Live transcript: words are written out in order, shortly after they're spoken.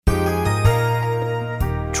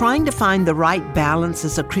Trying to find the right balance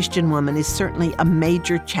as a Christian woman is certainly a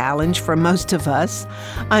major challenge for most of us.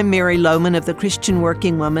 I'm Mary Lohman of the Christian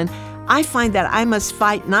Working Woman. I find that I must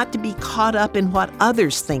fight not to be caught up in what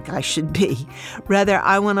others think I should be. Rather,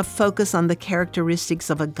 I want to focus on the characteristics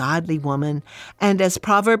of a godly woman. And as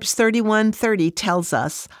Proverbs 31:30 tells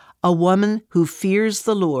us, a woman who fears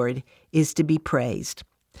the Lord is to be praised.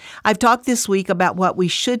 I've talked this week about what we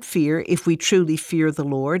should fear if we truly fear the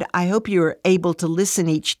Lord. I hope you're able to listen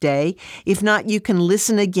each day. If not, you can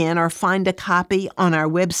listen again or find a copy on our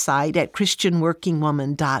website at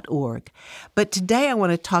christianworkingwoman.org. But today I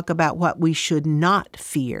want to talk about what we should not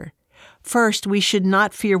fear. First, we should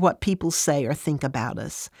not fear what people say or think about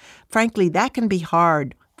us. Frankly, that can be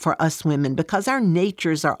hard for us women because our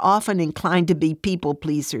natures are often inclined to be people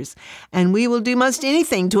pleasers, and we will do most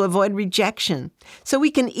anything to avoid rejection. So we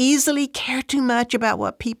can easily care too much about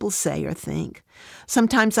what people say or think.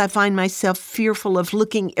 Sometimes I find myself fearful of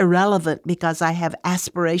looking irrelevant because I have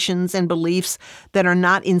aspirations and beliefs that are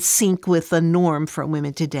not in sync with the norm for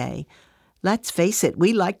women today. Let's face it,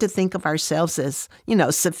 we like to think of ourselves as,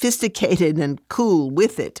 sophisticated and cool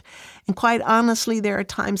with it. And quite honestly, there are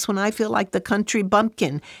times when I feel like the country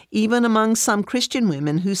bumpkin, even among some Christian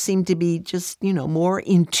women who seem to be just, more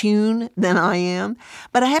in tune than I am.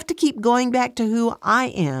 But I have to keep going back to who I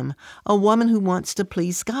am, a woman who wants to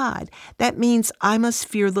please God. That means I must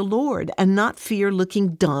fear the Lord and not fear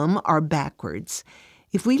looking dumb or backwards.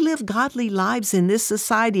 If we live godly lives in this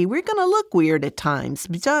society, we're going to look weird at times.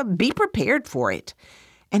 So be prepared for it.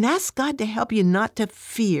 And ask God to help you not to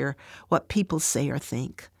fear what people say or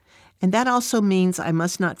think. And that also means I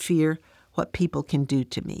must not fear what people can do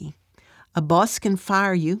to me. A boss can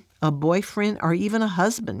fire you. A boyfriend or even a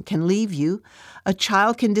husband can leave you. A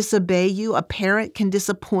child can disobey you. A parent can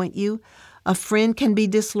disappoint you. A friend can be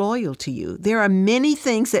disloyal to you. There are many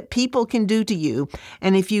things that people can do to you,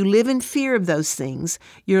 and if you live in fear of those things,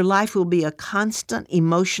 your life will be a constant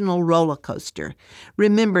emotional roller coaster.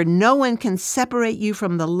 Remember, no one can separate you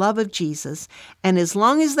from the love of Jesus, and as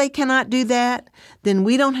long as they cannot do that, then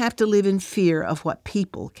we don't have to live in fear of what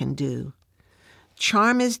people can do.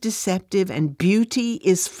 Charm is deceptive and beauty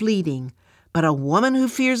is fleeting, but a woman who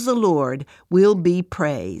fears the Lord will be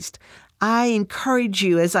praised. I encourage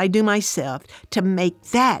you, as I do myself, to make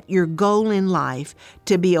that your goal in life,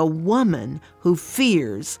 to be a woman who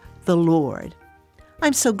fears the Lord.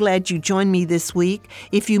 I'm so glad you joined me this week.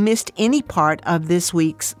 If you missed any part of this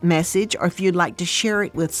week's message, or if you'd like to share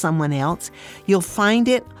it with someone else, you'll find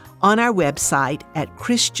it on our website at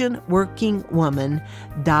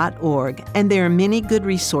christianworkingwoman.org, and there are many good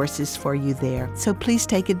resources for you there. So please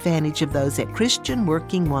take advantage of those at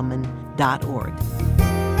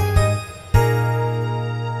christianworkingwoman.org.